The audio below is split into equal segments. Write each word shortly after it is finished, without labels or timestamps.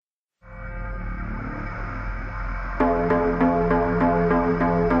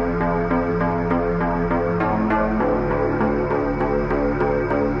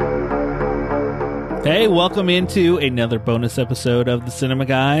Hey, welcome into another bonus episode of the Cinema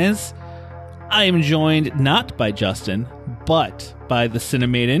Guys. I am joined not by Justin, but by the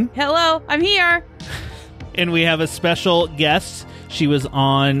Cinemaiden. Hello, I'm here. And we have a special guest. She was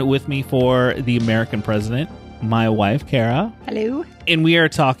on with me for The American President, my wife, Kara. Hello. And we are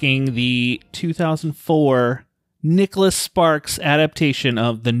talking the 2004 Nicholas Sparks adaptation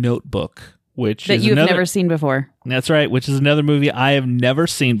of The Notebook, which that is you've never seen before. That's right, which is another movie I have never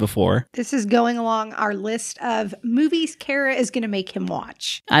seen before. This is going along our list of movies Kara is going to make him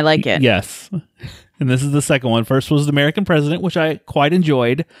watch. I like it. Yes. And this is the second one. First was The American President, which I quite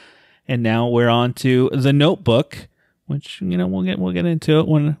enjoyed. And now we're on to The Notebook, which, you know, we'll get into it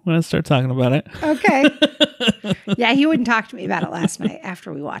when I start talking about it. Okay. Yeah, he wouldn't talk to me about it last night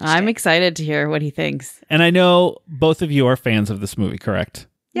after we watched I'm it. excited to hear what he thinks. And I know both of you are fans of this movie, correct?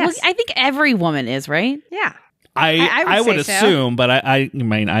 Yes. Well, I think every woman is, right? Yeah. I would say so. assume, but I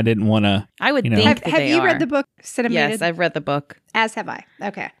mean, I didn't want to. I would You know. think Have you read the book, Cinemated? Yes, I've read the book. As have I.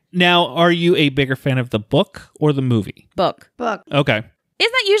 Okay. Now, are you a bigger fan of the book or the movie? Book. Book. Okay. Isn't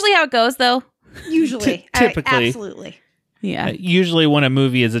that usually how it goes, though? Usually. Typically. Absolutely. Yeah. Usually when a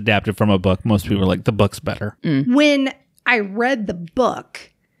movie is adapted from a book, most people are like, the book's better. When I read the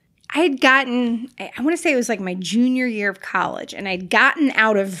book, I had gotten, I want to say it was like my junior year of college, and I'd gotten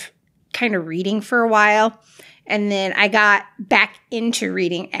out of kind of reading for a while. And then I got back into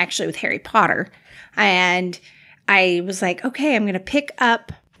reading actually with Harry Potter. And I was like, okay, I'm going to pick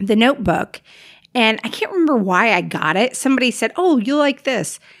up The Notebook. And I can't remember why I got it. Somebody said, oh, you'll like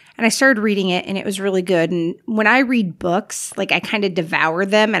this. And I started reading it, and it was really good. And when I read books, like I kind of devour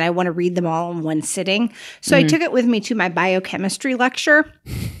them, and I want to read them all in one sitting. So I took it with me to my biochemistry lecture.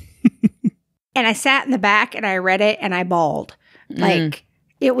 And I sat in the back, and I read it, and I bawled. Like,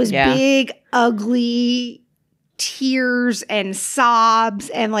 it was big, ugly tears and sobs,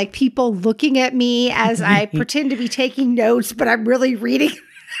 and like people looking at me as I pretend to be taking notes, but I'm really reading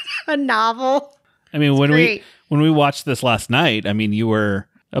a novel. I mean, when great. we watched this last night, I mean, you were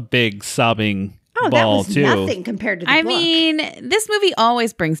a big sobbing Oh, that ball was too. nothing compared to the I book. mean, this movie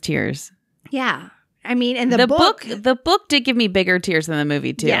always brings tears. Yeah. I mean, and the book did give me bigger tears than the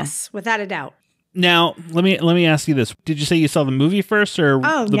movie, too. yes, without a doubt. Now, let me ask you this: did you say you saw the movie first, or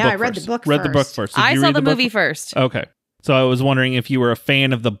Oh, the no, book I read first? the book Read the book first. first. Did I you saw read the book movie first. Okay, so I was wondering if you were a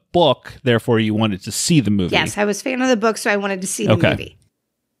fan of the book, therefore you wanted to see the movie. Yes, I was a fan of the book, so I wanted to see the movie.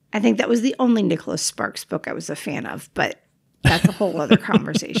 I think that was the only Nicholas Sparks book I was a fan of, but that's a whole other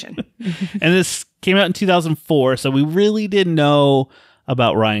conversation. And this came out in 2004, so we really didn't know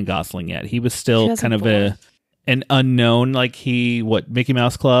about Ryan Gosling yet. He was still kind of 2004. an unknown. Like Mickey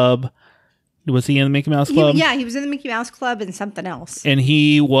Mouse Club. Was he in the Mickey Mouse Club? He was in the Mickey Mouse Club and something else. And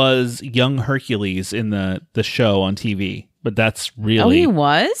he was young Hercules in the show on TV. But that's really... Oh, he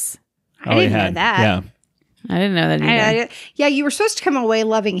was? I didn't know that. Yeah. I didn't know that either. Yeah, you were supposed to come away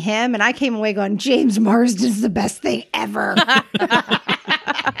loving him, and I came away going, James Marsden's the best thing ever.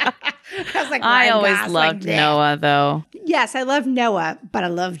 I was like, I Ryan always Gosling, loved yeah. Noah, though. Yes, I love Noah, but I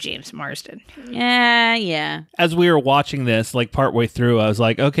love James Marsden. Yeah. As we were watching this, like partway through, I was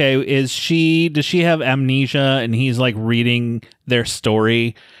like, okay, does she have amnesia? And he's like reading their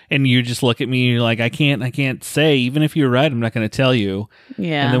story, and you just look at me and you're like, I can't say, even if you're right, I'm not going to tell you.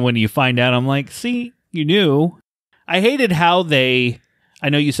 Yeah. And then when you find out, I'm like, see, you knew. I hated how I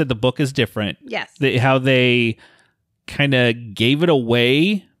know you said the book is different. Yes. How they kind of gave it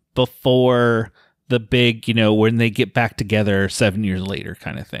away before the big, when they get back together 7 years later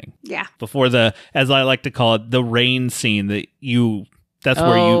kind of thing. Yeah. Before as I like to call it, the rain scene that's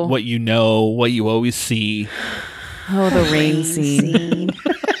where what you always see. Oh, the rain scene.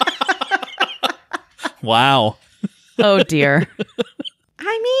 Wow. Oh, dear.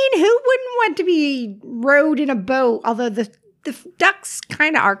 I mean, who wouldn't want to be rowed in a boat? Although the ducks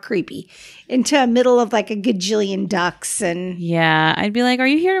kind of are creepy, into the middle of like a gajillion ducks. And Yeah, I'd be like, are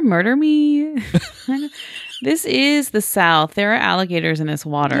you here to murder me? This is the South. There are alligators in this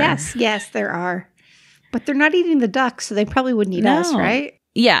water. yes, there are. But they're not eating the ducks, so they probably wouldn't eat us, right?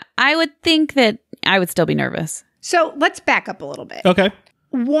 Yeah, I would think that I would still be nervous. So let's back up a little bit. Okay.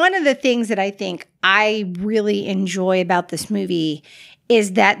 One of the things that I think I really enjoy about this movie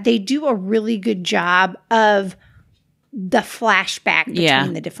is that they do a really good job of the flashback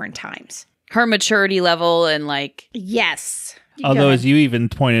between the different times. Her maturity level and like... Yes. Although, as you even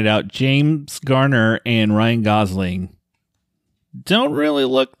pointed out, James Garner and Ryan Gosling don't really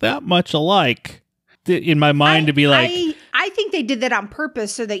look that much alike. In my mind, to be like... I think they did that on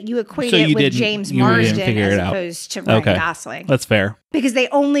purpose so that you equate So it you with didn't- James you didn't Marsden figure as it out. opposed to Ryan Gosling. That's fair. Because they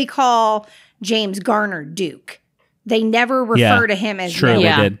only call James Garner Duke. They never refer to him as True, Noah.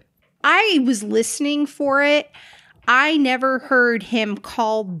 they did. I was listening for it. I never heard him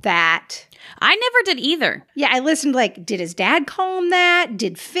call that. I never did either. Yeah, I listened like, did his dad call him that?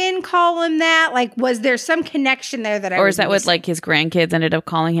 Did Finn call him that? Like, was there some connection there that I Or was is that what missing? like his grandkids ended up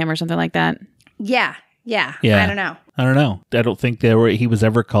calling him or something like that? Yeah. I don't know. I don't know. I don't think he was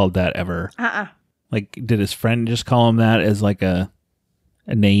ever called that ever. Like, did his friend just call him that as like a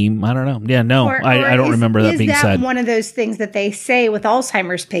name? I don't know. Yeah, no, I don't remember that being said. Is that one of those things that they say with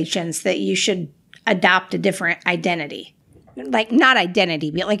Alzheimer's patients that you should adopt a different identity? Like, not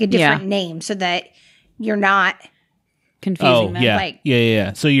identity, but like a different name so that you're not Confusing them. Yeah. Like-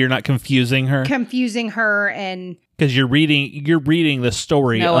 yeah. So you're not confusing her confusing her and because you're reading the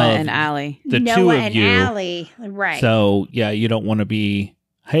story Noah of and Allie. the Noah two of and you. Allie. Right. So yeah, you don't want to be,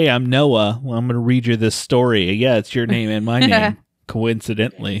 hey, I'm Noah. Well, I'm going to read you this story. Yeah, it's your name and my name,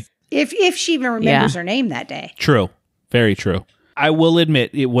 coincidentally. if she even remembers her name that day. True. Very true. I will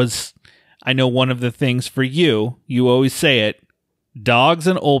admit it was, I know one of the things for you always say it, dogs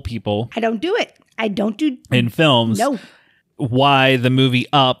and old people I don't do it. I don't do in films. No. Why the movie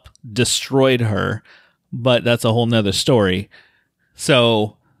Up destroyed her, but that's a whole nother story.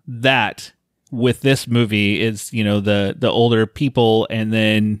 So that with this movie is, the older people and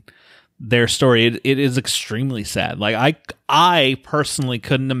then their story, it is extremely sad. Like I personally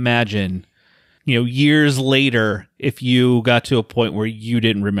couldn't imagine, years later, if you got to a point where you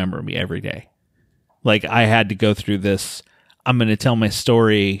didn't remember me every day. Like I had to go through this. I'm going to tell my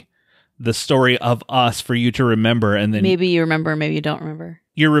story, the story of us for you to remember. And then Maybe you remember, maybe you don't remember.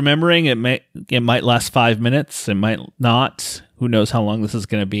 you're remembering it might last 5 minutes. It might not. Who knows how long this is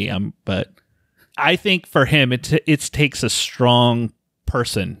going to be. But I think for him, it takes a strong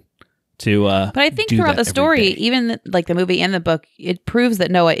person to, But I think do throughout that the story, every day. even like the movie and the book, it proves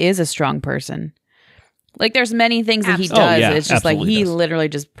that Noah is a strong person. Like there's many things that he does. Absolutely. Oh, yeah, it's just like absolutely he does. literally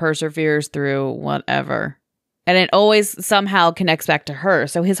just perseveres through whatever. And it always somehow connects back to her.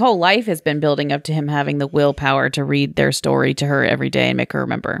 So his whole life has been building up to him having the willpower to read their story to her every day and make her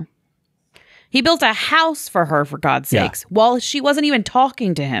remember. He built a house for her, for God's Yeah. sakes, while she wasn't even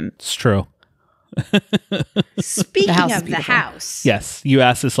talking to him. It's true. Speaking house is of the beautiful. house. Yes. You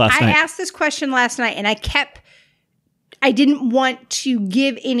asked this last I night. asked this question last night and I didn't want to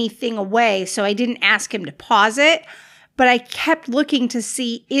give anything away, so I didn't ask him to pause it, but I kept looking to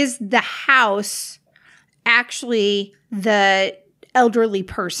see, is the house actually the elderly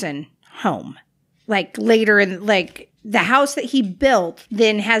person home? Like later in, like the house that he built,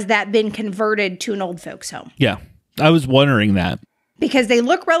 then has that been converted to an old folks home? Yeah. I was wondering that. Because they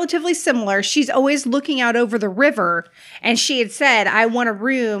look relatively similar. She's always looking out over the river. And she had said, I want a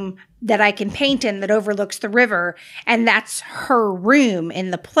room that I can paint in that overlooks the river. And that's her room in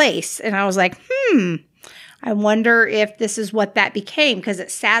the place. And I was like, I wonder if this is what that became because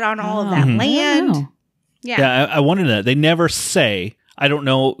it sat on all of that I don't land. know. Yeah. I wanted that. They never say. I don't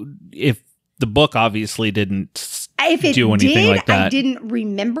know if the book obviously didn't If it do anything did, like that. I didn't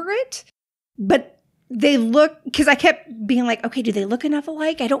remember it. But they look, because I kept being like, okay, do they look enough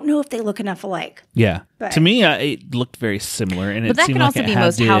alike? I don't know if they look enough alike. Yeah. But- To me, it looked very similar. And But it that seemed can like also it be had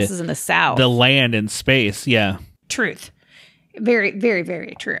most houses in the South. the land and space. Yeah. Truth. Very, very,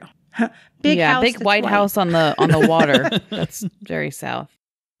 very true. Big house. big that's white house on the water. That's very South.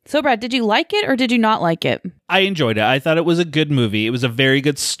 So, Brad, did you like it or did you not like it? I enjoyed it. I thought it was a good movie. It was a very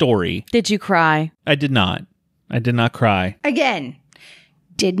good story. Did you cry? I did not cry. Again,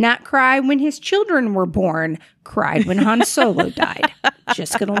 did not cry when his children were born, cried when Han Solo died.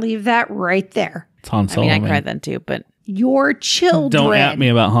 Just going to leave that right there. It's Han I Solo. mean, I man. cried then too, but Your children. Don't at me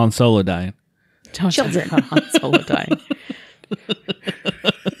about Han Solo dying. don't talk about Han Solo dying.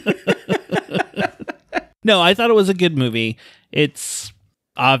 No, I thought it was a good movie. It's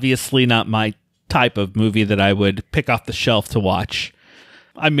obviously not my type of movie that I would pick off the shelf to watch.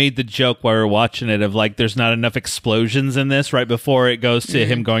 I made the joke while we were watching it of like, there's not enough explosions in this right before it goes to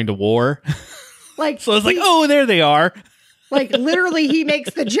him going to war. Like, So I was like, oh, there they are. like literally he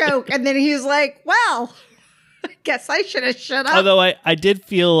makes the joke and then he's like, well, I guess I should have shut up. Although I did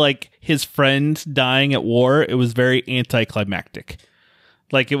feel like his friend dying at war, it was very anticlimactic.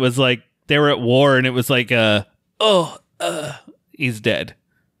 Like it was like they were at war and it was like, he's dead.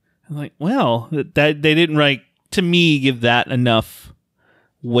 I'm like, well, that they didn't to me give that enough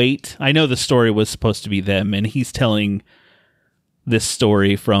weight. I know the story was supposed to be them and he's telling this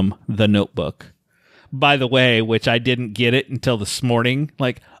story from The Notebook. By the way, which I didn't get it until this morning.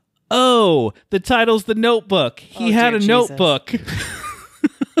 Like, oh, the title's The Notebook. He Oh, had dear a Jesus. notebook.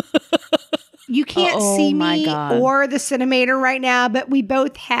 You can't Oh, see my me God. or the Cinemator right now, but we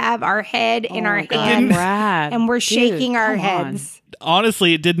both have our head in our Oh, God, hands Brad. and we're Dude, shaking our come on. heads.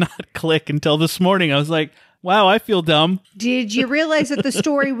 honestly, it did not click until this morning. I was like, wow, I feel dumb. Did you realize that the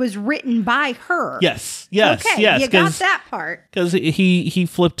story was written by her? Yes. Okay, yes. you got that part. Because he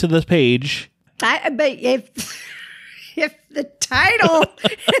flipped to the page. But if the title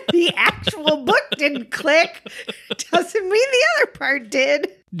and the actual book didn't click, doesn't mean the other part did.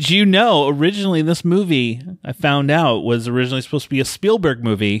 Do you know, originally this movie, I found out, was originally supposed to be a Spielberg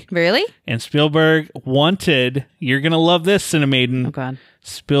movie. Really? And Spielberg wanted, you're going to love this, Cinemaiden. Oh, God.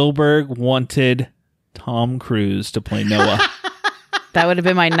 Spielberg wanted Tom Cruise to play Noah. That would have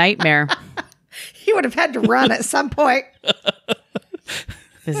been my nightmare. He would have had to run at some point.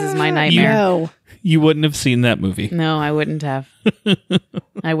 This is my nightmare. No. You wouldn't have seen that movie. No, I wouldn't have.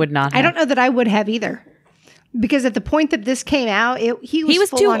 I would not have. I don't know that I would have either. Because at the point that this came out, he was was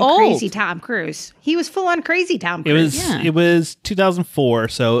full too on old. crazy Tom Cruise. He was full on crazy Tom Cruise. It was 2004,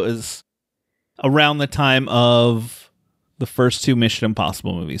 so it was around the time of the first two Mission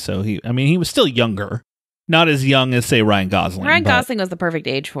Impossible movies. So he was still younger. Not as young as, say, Ryan Gosling. Ryan Gosling was the perfect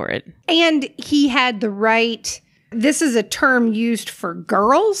age for it. And he had the right, this is a term used for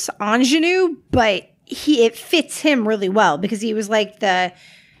girls, ingenue, but it fits him really well because he was like the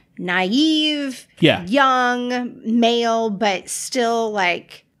naive, young male, but still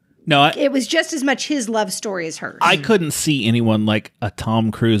like, it was just as much his love story as hers. I couldn't see anyone like a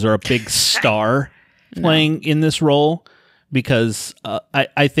Tom Cruise or a big star playing in this role because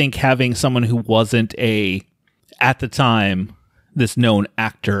I think having someone who wasn't at the time, this known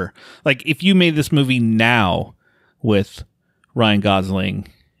actor, like if you made this movie now with Ryan Gosling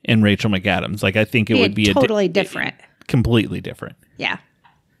and Rachel McAdams, like I think it would be totally different. Completely different. Yeah.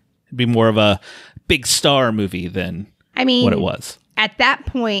 It'd be more of a big star movie than what it was. At that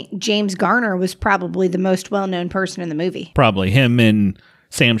point, James Garner was probably the most well-known person in the movie. Probably him and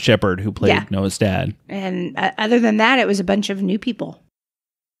Sam Shepard, who played Noah's dad. And other than that, it was a bunch of new people.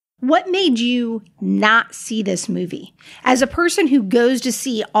 What made you not see this movie? As a person who goes to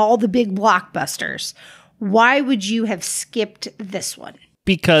see all the big blockbusters, why would you have skipped this one?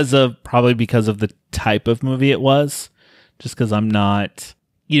 Probably because of the type of movie it was. Just because I'm not,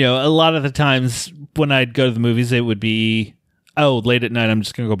 a lot of the times when I'd go to the movies, it would be, late at night, I'm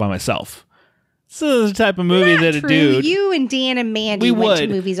just going to go by myself. So it's the type of movie that a dude. You and Dan and Mandy went to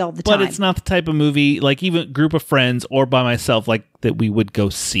movies all the time. But it's not the type of movie, like even group of friends or by myself, like that we would go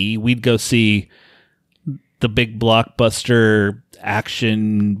see. We'd go see the big blockbuster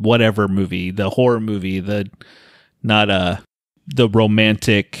action, whatever movie, the horror movie, the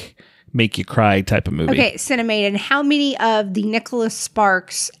romantic, make you cry type of movie. Okay, Cinemaiden, how many of the Nicholas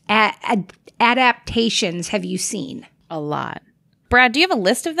Sparks adaptations have you seen? A lot. Brad, do you have a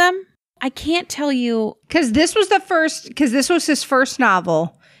list of them? I can't tell you. Because this was his first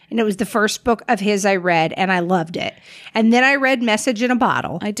novel, and it was the first book of his I read, and I loved it. And then I read Message in a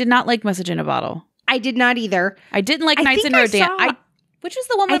Bottle. I did not like Message in a Bottle. I did not either. I didn't like Nights in Rodan. Which is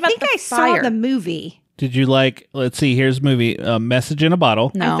the one about the fire? I think I saw the movie. Did you like, let's see, here's a movie, Message in a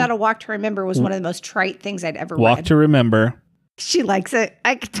Bottle. No. I thought A Walk to Remember was one of the most trite things I'd ever read. Walk to Remember. She likes it.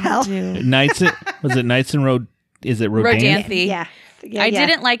 I could tell. Was it Nights in Rodan? Is it Rodan? Rodanthe. Yeah. I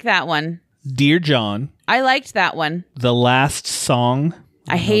didn't like that one. Dear John. I liked that one. The Last Song.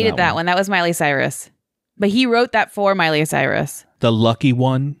 I hated that one. That was Miley Cyrus. But he wrote that for Miley Cyrus. The Lucky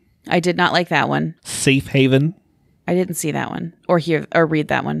One. I did not like that one. Safe Haven. I didn't see that one or hear or read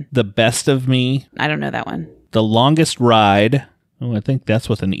that one. The Best of Me. I don't know that one. The Longest Ride. Oh, I think that's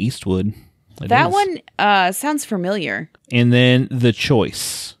with an Eastwood. That one sounds familiar. And then The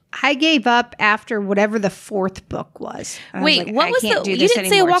Choice. I gave up after whatever the fourth book was. Wait, what was the? You didn't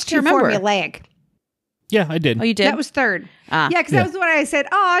say A Walk to Remember. Formulaic. Yeah, I did. Oh, you did? That was third. Yeah, because that was the one I said,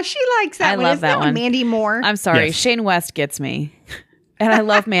 oh, she likes that one. I love that one. Mandy Moore. I'm sorry. Yes. Shane West gets me. And I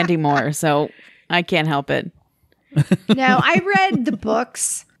love Mandy Moore, so I can't help it. No, I read the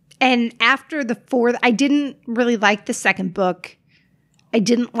books, and after the fourth, I didn't really like the second book. I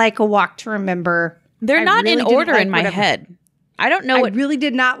didn't like A Walk to Remember. They're not in order in my head. I don't know what... I really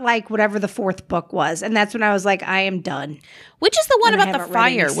did not like whatever the fourth book was, and that's when I was like, I am done. Which is the one about the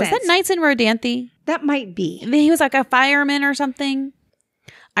fire? Was that Nights in Rodanthe? That might be. He was like a fireman or something.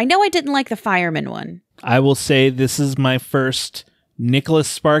 I know I didn't like the fireman one. I will say this is my first Nicholas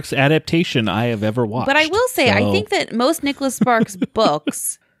Sparks adaptation I have ever watched. But I will say, I think that most Nicholas Sparks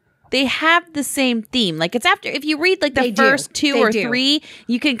books, they have the same theme. Like it's after, if you read like the first two or three,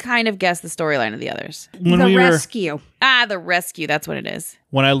 you can kind of guess the storyline of the others. The Rescue. The Rescue. That's what it is.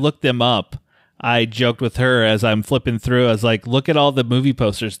 When I looked them up, I joked with her as I'm flipping through. I was like, look at all the movie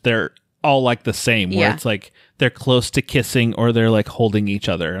posters. They're all like the same, where Yeah. it's like they're close to kissing or they're like holding each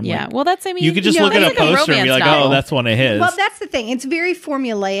other. I'm Yeah. like, well, that's, I mean, you could just know, look at a that's like poster and be romance like, novel. oh, that's one of his. Well, that's the thing. It's very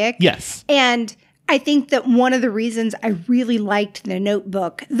formulaic. Yes. And I think that one of the reasons I really liked The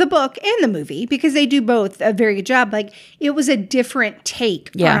Notebook, the book and the movie, because they do both a very good job. Like, it was a different take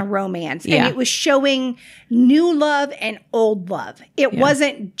Yeah. on a romance. Yeah. And it was showing new love and old love. It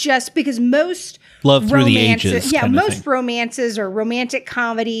wasn't just because most Love through the romances- ages. Yeah, kind of most thing. romances or romantic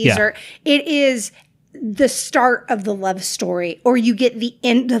comedies Yeah. or it is the start of the love story, or you get the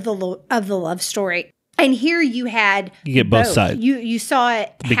end of the love story. And here you had You get both sides. You saw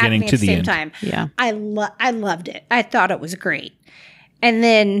it Beginning happening to at the the same end. time. Yeah. I loved it. I thought it was great. And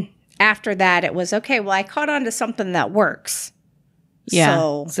then after that, it was okay. Well, I caught on to something that works.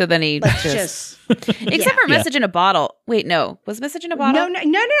 Yeah. So then he Let's just, just except for Yeah. Message in a Bottle. Wait, no. Was Message in a Bottle? no.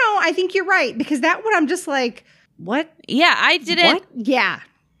 I think you're right, because that one I'm just like, what? Yeah, I didn't. What? Yeah,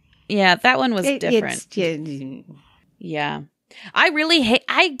 Yeah, that one was It- different. it's- Yeah. I really hate,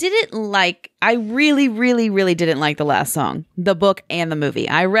 I really, really, really didn't like the last song, the book and the movie.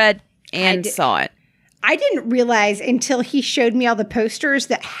 I read and saw it. I didn't realize until he showed me all the posters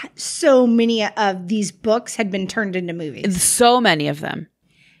that so many of these books had been turned into movies. So many of them.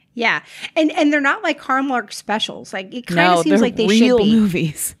 Yeah, and they're not like Hallmark specials. Like, it kind No, of seems they're like they real should be.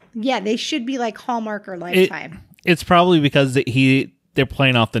 movies. Yeah, they should be like Hallmark or Lifetime. It's probably because they're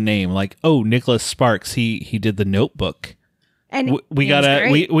playing off the name. Like, oh, Nicholas Sparks, he did The Notebook. And We it was gotta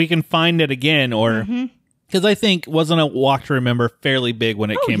great. we can find it again, or because I think wasn't a Walk to Remember fairly big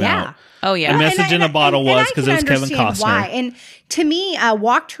when it came yeah. out. Oh, yeah. And Message in a Bottle was because it was Kevin understand Costner. Why. And to me,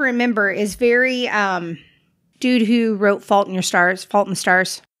 Walk to Remember is very dude who wrote Fault in the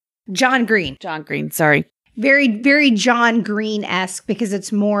Stars, John Green. John Green, sorry. Very, very John Green-esque, because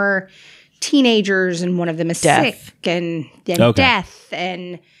it's more teenagers and one of them is Death. sick and then Okay. death.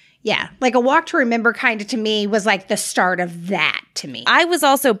 And yeah, like a Walk to Remember kind of to me was like the start of that to me. I was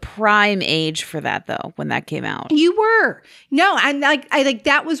also prime age for that, though, when that came out. You were. No, I like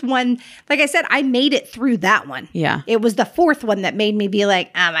that was one, like I said, I made it through that one. Yeah. It was the fourth one that made me be like,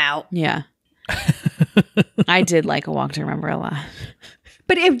 I'm out. Yeah. I did like A Walk to Remember a lot.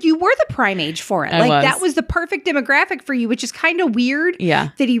 But if you were the prime age for it, I like was. that was the perfect demographic for you, which is kind of weird. Yeah.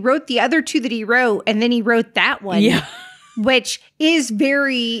 That he wrote the other two that he wrote, and then he wrote that one. Yeah. Which is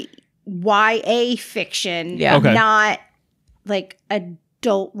very YA fiction. Yeah. Okay. Not like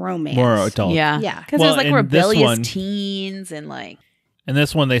adult romance. More adult. Yeah. Yeah. Because Well, there's like and this rebellious one- teens and like. And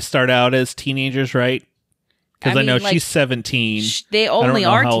this one, they start out as teenagers, right? Because I, I know mean, like, she's 17. They don't only know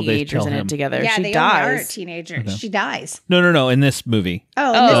are how they teenagers tell in him. it together. Yeah, she they only are dies. teenagers. Okay. She dies. No, in this movie.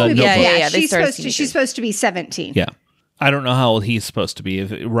 Oh, Oh, in this movie, yeah, yeah, yeah, they She's start as supposed to. teenagers. She's supposed to be 17. Yeah. I don't know how old he's supposed to be.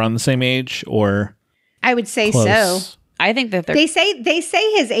 If we're around the same age or I would say close. so. I think that they're. They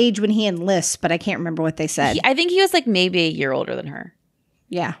say his age when he enlists, but I can't remember what they said. I think he was like maybe a year older than her.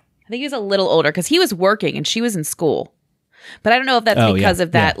 Yeah. I think he was a little older because he was working and she was in school. But I don't know if that's Oh, because yeah,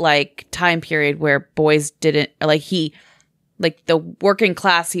 of that like time period where boys didn't like the working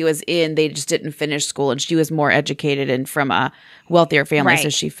class he was in, they just didn't finish school, and she was more educated and from a wealthier family, so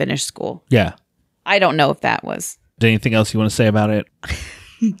Right. she finished school. Yeah. I don't know if that was. Anything else you want to say about it?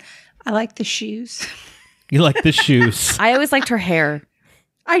 I like the shoes. You like the shoes. I always liked her hair.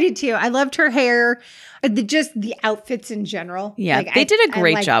 I did too. I loved her hair. Just the outfits in general. Yeah, they did a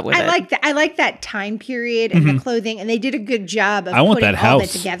great job with it. I like that time period and the clothing, and they did a good job of I want putting that all that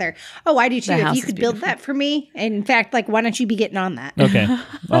house. together. Oh, I do too. The If house you is could build beautiful. that for me, and in fact, like, why don't you be getting on that? Okay.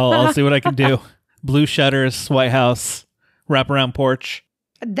 I'll see what I can do. Blue shutters, White House, wraparound porch.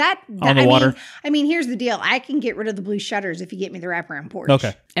 That On the water. I mean, here's the deal. I can get rid of the blue shutters if you get me the wraparound porch.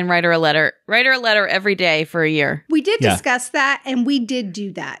 Okay. And write her a letter. Write her a letter every day for a year. We did Yeah. discuss that, and we did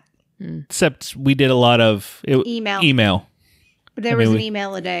do that. Except we did a lot of email. But there I was mean, an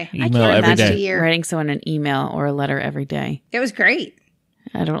email a day. Email every imagine day. a year. Writing someone an email or a letter every day. It was great.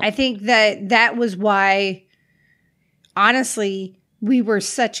 I don't. I think that was why, honestly, we were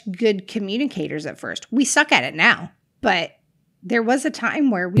such good communicators at first. We suck at it now, but there was a time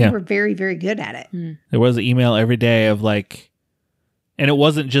where we Yeah. were very, very good at it. There was an email every day of like, and it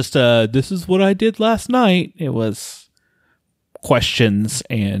wasn't just this is what I did last night. It was questions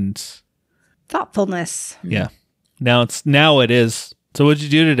and Thoughtfulness. yeah. Now it is. So what'd you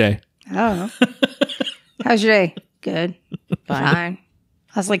do today? Oh. How's your day? Good. Fine.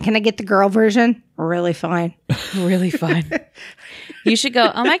 I was like, can I get the girl version? Really fine. really fun. You should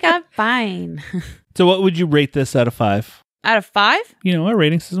go. Oh my god, fine. So what would you rate this out of 5? Out of 5, You know, our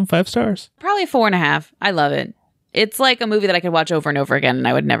rating system 5 stars. probably 4.5. I love it. It's like a movie that I could watch over and over again, and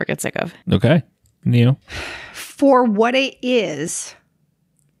I would never get sick of. Okay. Neil. For what it is,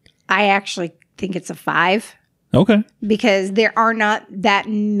 I actually think it's a 5 Okay. because there are not that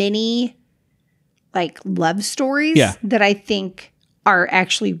many like love stories that I think are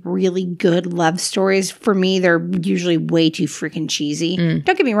actually really good love stories. For me, they're usually way too freaking cheesy. Don't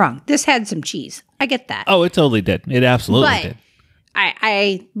get me wrong. This had some cheese. I get that. Oh, it totally did. It absolutely But did.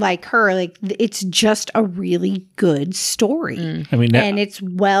 I like her. Like it's just a really good story. I mean, And it's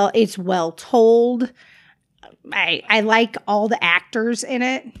well told. I like all the actors in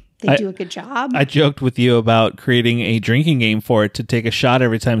it. They do a good job. I joked with you about creating a drinking game for it to take a shot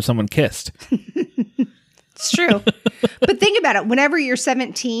every time someone kissed. It's true. But think about it. Whenever you're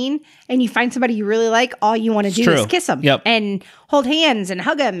 17 and you find somebody you really like, all you want to do is kiss them and hold hands and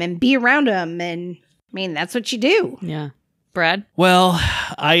hug them and be around them. And I mean, that's what you do. Yeah. Brad? Well,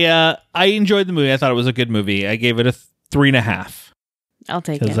 I enjoyed the movie. I thought it was a good movie. I gave it a 3.5. I'll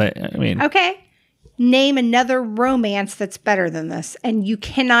take Because it. I mean, Okay. Name another romance that's better than this. And you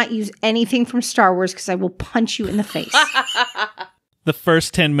cannot use anything from Star Wars because I will punch you in the face. the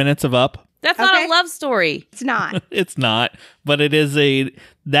first 10 minutes of Up. That's not Okay. a love story. It's not. It's not, but it is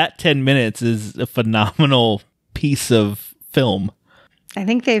that 10 minutes is a phenomenal piece of film. I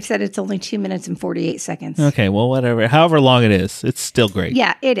think they've said it's only 2 minutes and 48 seconds. Okay, well, whatever. However long it is, it's still great.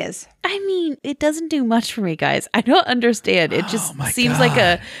 Yeah, it is. I mean, it doesn't do much for me, guys. I don't understand. It just my seems God. like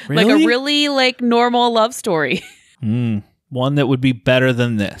a Really? really like normal love story. One that would be better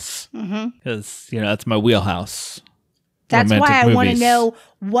than this. Mm-hmm. Because, that's my wheelhouse. That's Romantic why I want to movies. know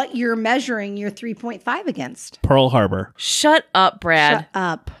what you're measuring your 3.5 against. Pearl Harbor. Shut up, Brad. Shut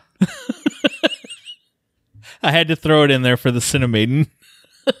up. I had to throw it in there for the Cinemaiden.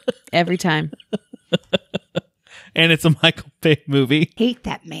 Every time. And it's a Michael Bay movie. Hate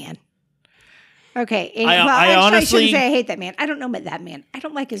that man. Okay. And, I actually, I honestly- shouldn't say I hate that man. I don't know about that man. I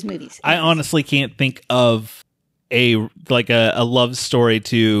don't like his movies. I honestly can't think of a love story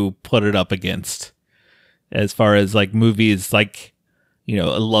to put it up against as far as like movies, like, a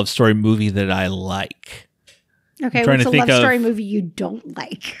love story movie that I like. Okay, trying what's to a think love of- story movie you don't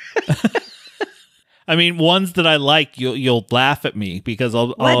like? I mean, ones that I like, you'll laugh at me because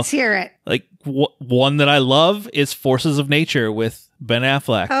I'll Let's hear it. like one that I love is Forces of Nature with Ben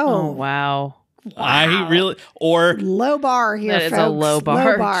Affleck. Oh, Oh, wow. I really or low bar here, That is folks. a low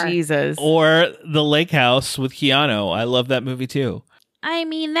bar. Jesus. or The Lake House with Keanu. I love that movie too. I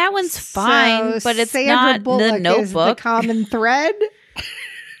mean, that one's fine, So but it's Sandra not Bullock the is the Notebook. common thread.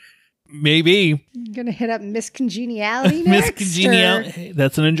 Maybe You're gonna hit up Miss Congeniality Miss next. Congenial. or- Hey,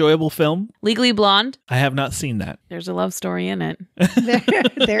 that's an enjoyable film. Legally Blonde. I have not seen that. There's a love story in it.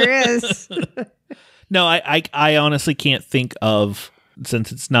 there is. No, I honestly can't think of,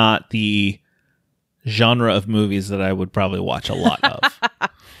 since it's not the genre of movies that I would probably watch a lot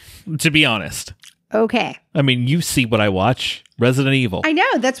of. To be honest. Okay, I mean, you see what I watch. Resident Evil. I know.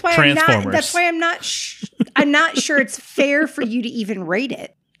 That's why I'm not. Transformers. That's why I'm not. I'm not sure it's fair for you to even rate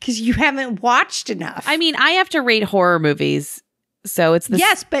it because you haven't watched enough. I mean, I have to rate horror movies, so it's the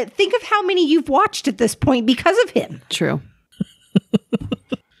yes, but think of how many you've watched at this point because of him. true.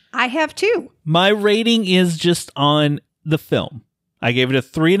 I have too. My rating is just on the film. I gave it a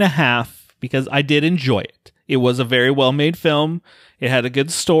 3.5 because I did enjoy it. It was a very well made film. It had a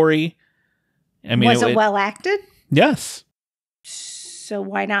good story. I mean, Was it well acted? Yes. So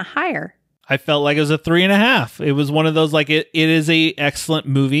why not higher? I felt like it was a 3.5. It was one of those, like, it is a excellent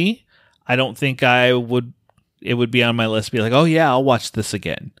movie. I don't think it would be on my list to be like, oh yeah, I'll watch this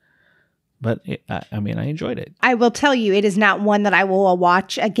again. But I I enjoyed it. I will tell you, it is not one that I will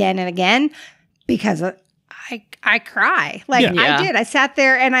watch again and again because I cry. Like Yeah. I did. I sat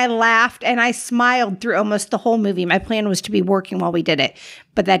there and I laughed and I smiled through almost the whole movie. My plan was to be working while we did it,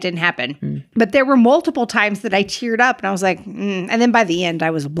 but that didn't happen. But there were multiple times that I teared up and I was like, and then by the end, I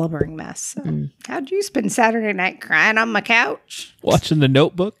was a blubbering mess. So, how'd you spend Saturday night crying on my couch? Watching The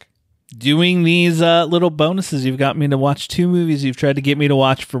Notebook. Doing these little bonuses. You've got me to watch 2 movies you've tried to get me to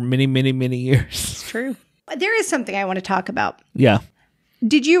watch for many, many, many years. True. There is something I want to talk about. Yeah.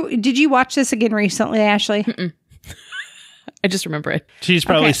 Did you watch this again recently, Ashley? I just remember it. She's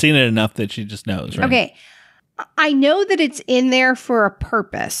probably Okay. seen it enough that she just knows, right? Okay. I know that it's in there for a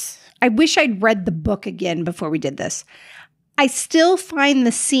purpose. I wish I'd read the book again before we did this. I still find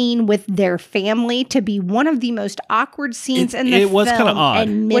the scene with their family to be one of the most awkward scenes in the it was film kinda odd.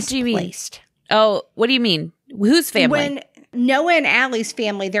 and misplaced. What do you mean? Oh, what do you mean? Whose family? When Noah and Allie's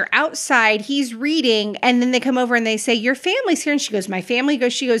family, they're outside, he's reading, and then they come over and they say, your family's here. And she goes, my family?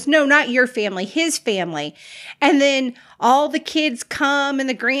 She goes, no, not your family, his family. And then all the kids come and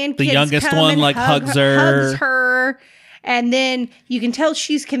the grandkids The youngest come one, and like, hugs her. Hugs her. And then you can tell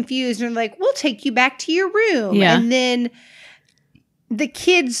she's confused and they're like, we'll take you back to your room. Yeah. And then the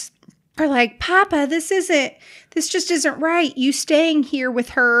kids are like, Papa, this just isn't right. You staying here with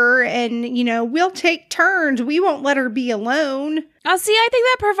her and, we'll take turns. We won't let her be alone. Oh, see, I think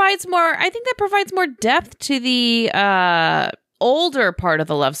that provides more depth to the older part of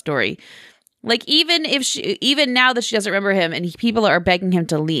the love story. Like, even now that she doesn't remember him and people are begging him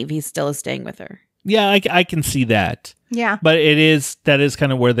to leave, he still is staying with her. Yeah, I can see that. Yeah. But that is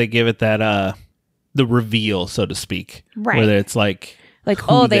kind of where they give it that, the reveal, so to speak. Right. Where it's like,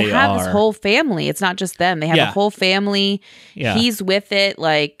 oh, they have this whole family. It's not just them. They have a whole family. Yeah. He's with it,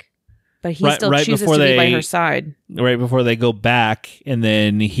 but he still chooses to be by her side. Right before they go back, and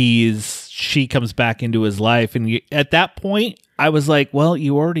then she comes back into his life. And at that point, I was like, well,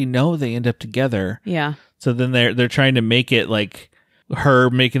 you already know they end up together. Yeah. So then they're trying to make it like her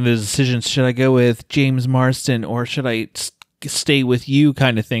making the decision, should I go with James Marsden or should I stay with you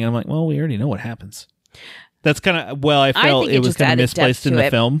kind of thing. I'm like, well, we already know what happens. That's kind of, I felt it was kind of misplaced in the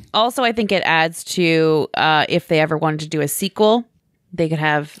film. Also, I think it adds to, if they ever wanted to do a sequel, they could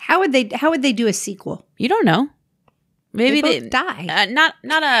have. How would they do a sequel? You don't know. Maybe they both die. Not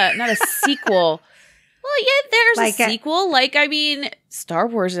a sequel. Well, yeah, there's a sequel. Star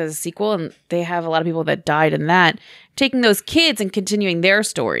Wars is a sequel, and they have a lot of people that died in that. Taking those kids and continuing their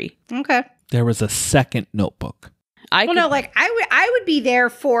story. Okay. There was a second Notebook. I would be there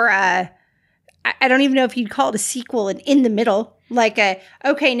for I don't even know if you'd call it a sequel in the middle.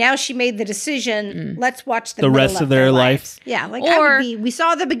 Okay, now she made the decision. Let's watch the rest of their life. Yeah, I would be. We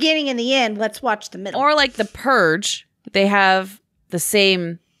saw the beginning and the end. Let's watch the middle. Or like The Purge, they have the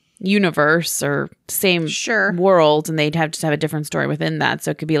same universe or same world, and they'd have a different story within that.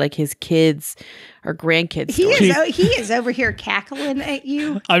 So it could be like his kids or grandkids. He is over here cackling at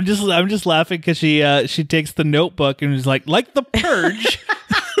you. I'm just laughing because she takes the Notebook and is like The Purge.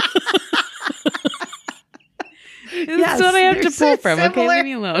 That's what I have to pull from. Similar. Okay, leave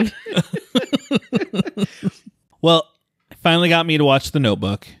me alone. Well, finally got me to watch The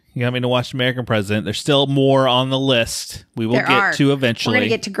Notebook. You got me to watch American President. There's still more on the list. We will get to eventually. We're going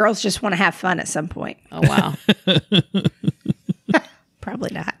to get to Girls Just Want to Have Fun at some point. Oh, wow. Probably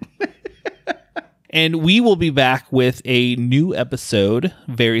not. And we will be back with a new episode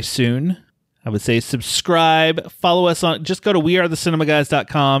very soon. I would say subscribe, follow us on, just go to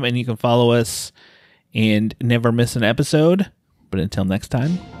wearethecinemagays.com and you can follow us and never miss an episode. But until next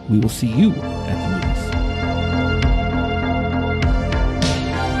time, we will see you at the movie.